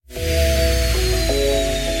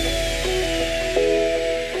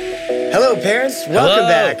Hello, parents. Welcome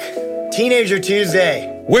back. Teenager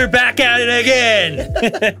Tuesday. We're back at it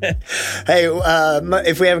again. Hey,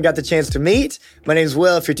 if we haven't got the chance to meet, my name's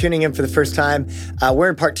Will. If you're tuning in for the first time, we're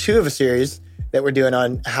in part 2 of a series that we're doing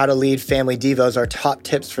on how to lead family devos, our top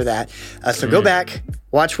tips for that. So go back,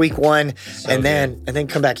 watch week 1, and then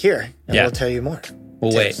come back here, and we'll tell you more.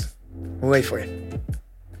 We'll wait. We'll wait for you.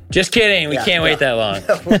 Just kidding. We can't wait that long.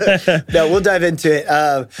 No, we'll dive into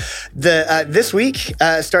it. This week,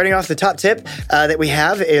 starting off the top tip that we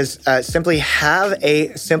have is simply have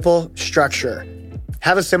a simple structure.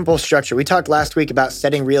 Have a simple structure. We talked last week about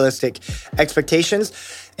setting realistic expectations,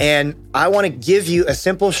 and I want to give you a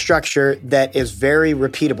simple structure that is very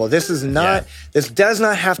repeatable. This does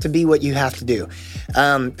not have to be what you have to do.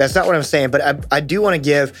 That's not what I'm saying, but I do want to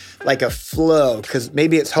give like a flow, because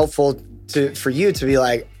maybe it's helpful for you to be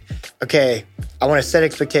like, okay, I want to set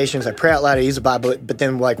expectations. I pray out loud. I use the Bible, but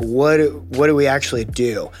then like, what do we actually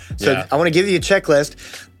do? So I want to give you a checklist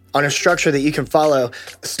on a structure that you can follow.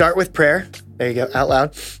 Start with prayer. There you go, out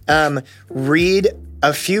loud. Read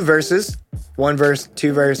a few verses, 1 verse,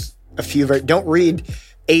 2 verse, a few verses. Don't read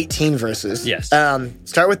 18 verses. Yes.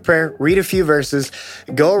 Start with prayer. Read a few verses.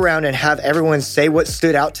 Go around and have everyone say what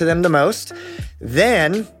stood out to them the most.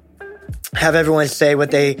 Then have everyone say what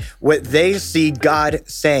they see God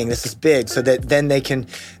saying. This is big, so that then they can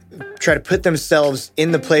try to put themselves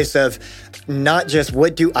in the place of not just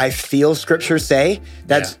what do I feel Scripture say.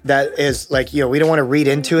 That is like, we don't want to read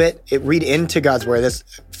into it. Read into God's word. This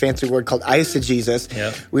fancy word called eisegesis.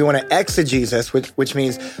 Yep. We want to exegesis, which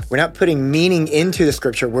means we're not putting meaning into the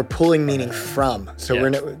Scripture. We're pulling meaning from. So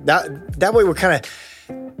we're that way we're kind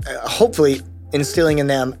of hopefully instilling in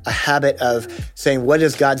them a habit of saying, what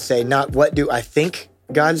does God say? Not what do I think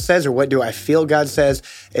God says or what do I feel God says.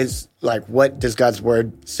 Is like, what does God's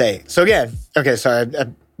word say? So again, a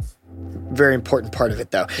very important part of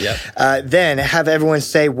it though. Yep. Then have everyone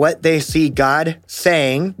say what they see God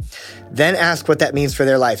saying, then ask what that means for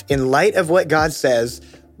their life. In light of what God says,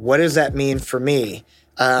 what does that mean for me?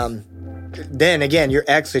 Then again, you're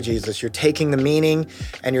exegesis. You're taking the meaning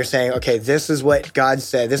and you're saying, okay, this is what God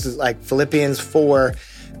said. This is like Philippians 4,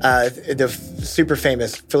 the super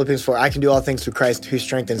famous Philippians 4. I can do all things through Christ who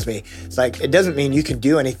strengthens me. It's like, it doesn't mean you can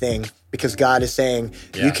do anything because God is saying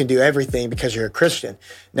you can do everything because you're a Christian.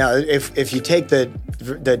 Now, if you take the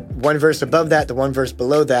 1 verse above that, the 1 verse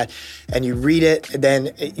below that, and you read it,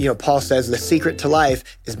 then, Paul says the secret to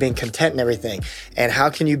life is being content in everything. And how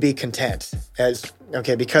can you be content?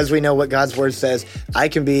 Because we know what God's word says, I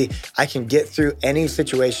can get through any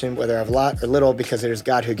situation, whether I have a lot or little, because it is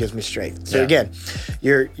God who gives me strength. So again,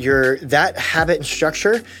 you're that habit and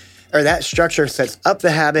structure, or that structure sets up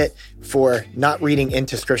the habit for not reading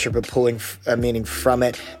into Scripture, but pulling a meaning from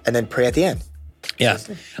it, and then pray at the end. Yeah,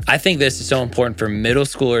 I think this is so important for middle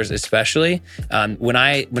schoolers, especially.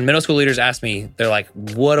 When middle school leaders ask me, they're like,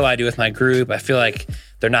 what do I do with my group? I feel like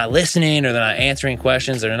they're not listening or they're not answering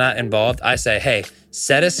questions, they're not involved. I say, hey,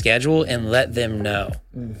 set a schedule and let them know.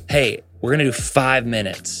 Hey, we're going to do 5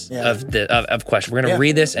 minutes of questions. We're going to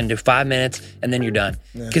read this and do 5 minutes, and then you're done.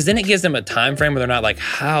 Because then it gives them a time frame where they're not like,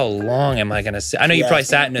 how long am I going to sit? I know you probably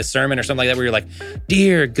sat in a sermon or something like that where you're like,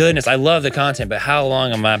 dear goodness, I love the content, but how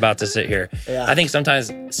long am I about to sit here? Yeah. I think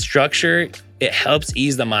sometimes structure, it helps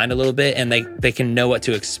ease the mind a little bit, and they can know what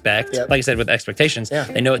to expect. Yep. Like I said, with expectations,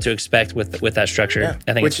 they know what to expect with that structure. Yeah.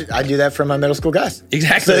 I think I do that for my middle school guys.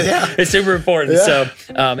 Exactly. So, it's super important. Yeah.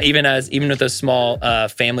 So even with those small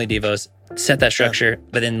family devos, set that structure,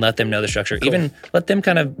 but then let them know the structure. Cool. Even let them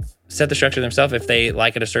kind of set the structure themselves if they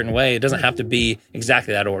like it a certain way. It doesn't have to be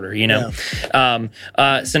exactly that order, So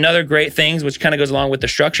another great things, which kind of goes along with the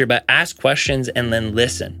structure, but ask questions and then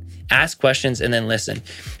listen. Ask questions and then listen.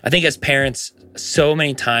 I think as parents, so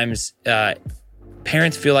many times,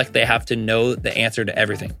 parents feel like they have to know the answer to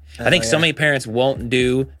everything. I think so many parents won't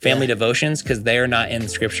do family devotions because they're not in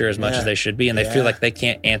Scripture as much as they should be, and they feel like they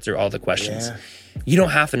can't answer all the questions. Yeah. You don't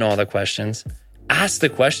have to know all the questions. Ask the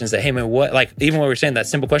questions that, hey man, even what we're saying, that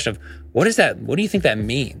simple question of, what is that? What do you think that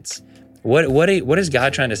means? What is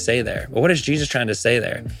God trying to say there? Or what is Jesus trying to say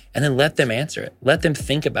there? And then let them answer it. Let them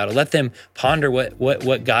think about it. Let them ponder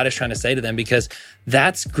what God is trying to say to them, because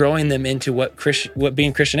that's growing them into what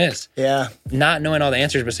being Christian is. Yeah. Not knowing all the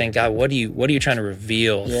answers, but saying, God, what are you trying to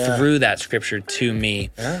reveal through that Scripture to me?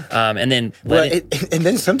 Yeah. And then and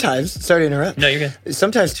then sometimes, sorry to interrupt. No, you're good.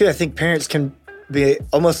 Sometimes too, I think parents can be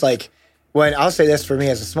almost like, when I'll say this for me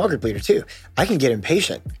as a small group leader too, I can get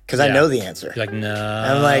impatient because I know the answer. You're like, no.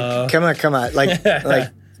 I'm like, come on.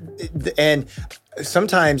 And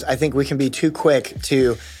sometimes I think we can be too quick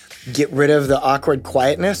to get rid of the awkward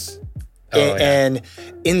quietness and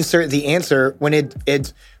insert the answer when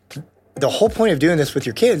the whole point of doing this with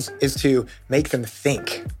your kids is to make them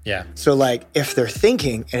think. Yeah. So like if they're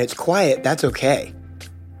thinking and it's quiet, that's okay.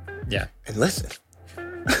 Yeah. And listen.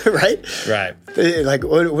 Right? Right. Like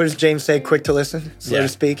what does James say? Quick to listen, slow to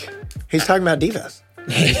speak. He's talking about devos.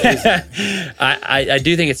 I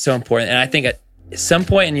do think it's so important. And I think at some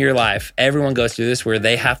point in your life, everyone goes through this where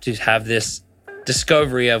they have to have this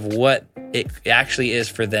discovery of what it actually is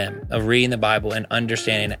for them, of reading the Bible and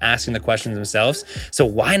understanding and asking the questions themselves. So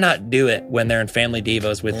why not do it when they're in family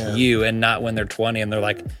devos with you and not when they're 20 and they're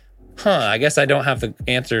like, I guess I don't have the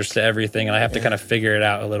answers to everything and I have to kind of figure it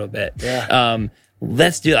out a little bit. Yeah.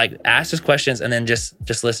 Let's do like ask those questions and then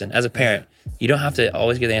just listen. As a parent, you don't have to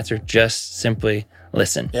always get the answer. Just simply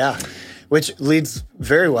listen. Yeah. Which leads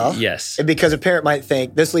very well. Yes. Because a parent might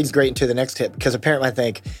think, this leads great into the next tip, because a parent might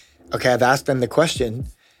think, okay, I've asked them the question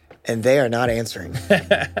and they are not answering.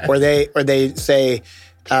 or they say,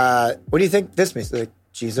 what do you think this means? Like,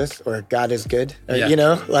 Jesus or God is good? You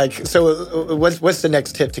know, like, so what's the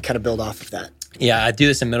next tip to kind of build off of that? Yeah, I do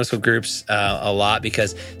this in middle school groups a lot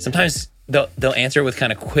because sometimes they'll answer with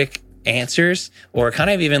kind of quick answers or kind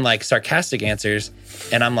of even like sarcastic answers.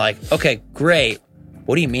 And I'm like, okay, great.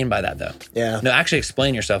 What do you mean by that though? Yeah. No, actually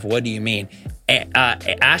explain yourself. What do you mean?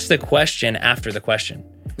 Ask the question after the question.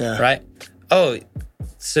 Yeah. Right? Oh,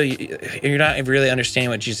 so you're not really understanding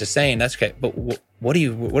what Jesus is saying. That's okay. But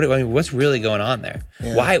what's really going on there?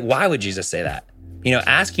 Yeah. Why would Jesus say that? You know,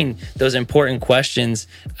 asking those important questions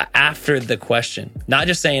after the question, not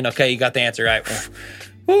just saying, okay, you got the answer right.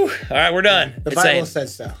 Whew, all right, we're done. The Bible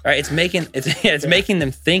says so. All right, it's making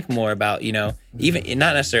them think more about, you know, even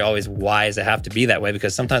not necessarily always why does it have to be that way,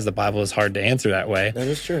 because sometimes the Bible is hard to answer that way. That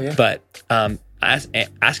is true, yeah. But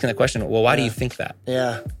asking the question, well, why do you think that?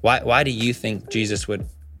 Yeah. Why do you think Jesus would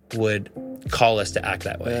call us to act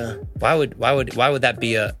that way? Yeah. Why would that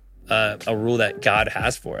be a rule that God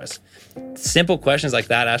has for us? Simple questions like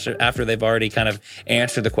that after they've already kind of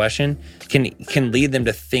answered the question can lead them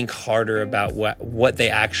to think harder about what they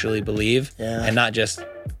actually believe, and not just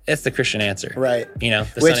it's the Christian answer, right? You know,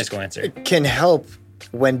 the Sunday school answer. It can help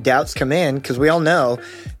when doubts come in, because we all know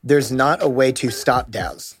there's not a way to stop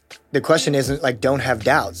doubts. The question isn't like don't have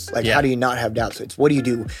doubts. Like how do you not have doubts? It's what do you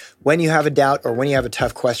do when you have a doubt or when you have a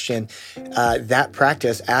tough question. That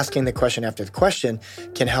practice, asking the question after the question,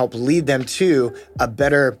 can help lead them to a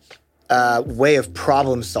better way of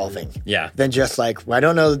problem solving. Yeah. Than just like, well, I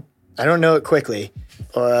don't know it quickly,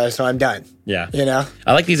 or so I'm done. Yeah. You know?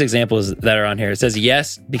 I like these examples that are on here. It says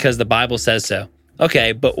yes because the Bible says so.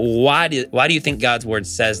 Okay, but why do you think God's word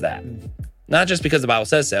says that? Not just because the Bible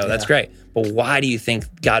says so. That's great. But why do you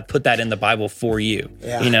think God put that in the Bible for you?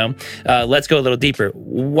 Yeah. You know, let's go a little deeper.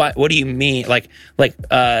 What do you mean? What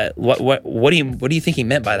do you think he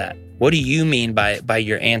meant by that? What do you mean by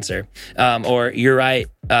your answer? Or you're right.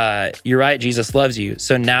 Jesus loves you.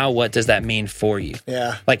 So now what does that mean for you?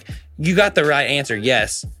 Yeah. Like you got the right answer.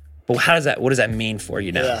 Yes. But what does that mean for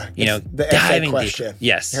you now? Yeah. You know, the diving question. Deep.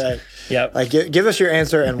 Yes. Right. Yep. Like give us your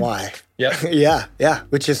answer and why. Yep. Yeah.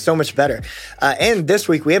 Which is so much better. And this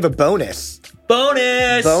week we have a bonus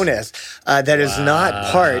that is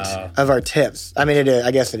not part of our tips. I mean, it is.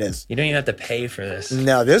 I guess it is. You don't even have to pay for this.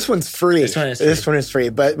 No, this one's free. This one is free.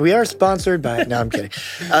 But we are sponsored by. No, I'm kidding.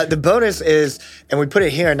 The bonus is, and we put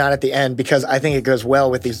it here, not at the end, because I think it goes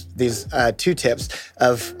well with these two tips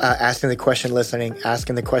of asking the question, listening,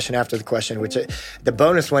 asking the question after the question. Which the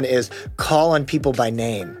bonus one is call on people by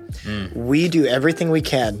name. We do everything we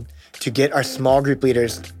can to get our small group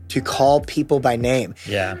leaders to call people by name.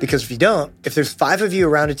 Yeah. Because if you don't, if there's 5 of you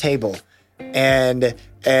around a table and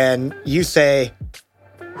you say,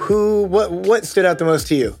 what stood out the most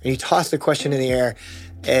to you? And you toss the question in the air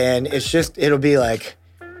and it'll be like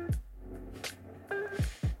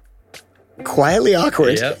quietly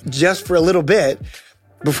awkward just for a little bit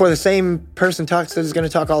before the same person talks that is going to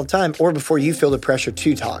talk all the time, or before you feel the pressure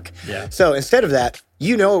to talk. Yeah. So instead of that,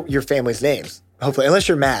 you know your family's names, hopefully, unless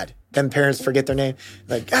you're mad. Then parents forget their name.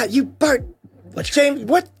 Like, you Bart, James,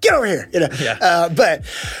 what? Get over here. You know? Yeah.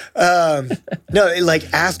 No,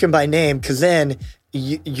 like ask them by name, because then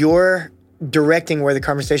you're directing where the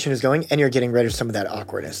conversation is going and you're getting rid of some of that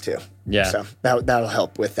awkwardness too. Yeah. So that'll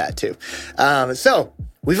help with that too. So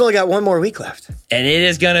we've only got one more week left. And it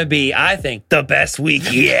is going to be, I think, the best week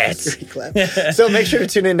yet. So make sure to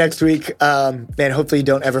tune in next week. Man, hopefully you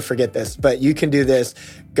don't ever forget this, but you can do this.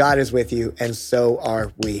 God is with you, and so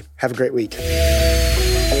are we. Have a great week.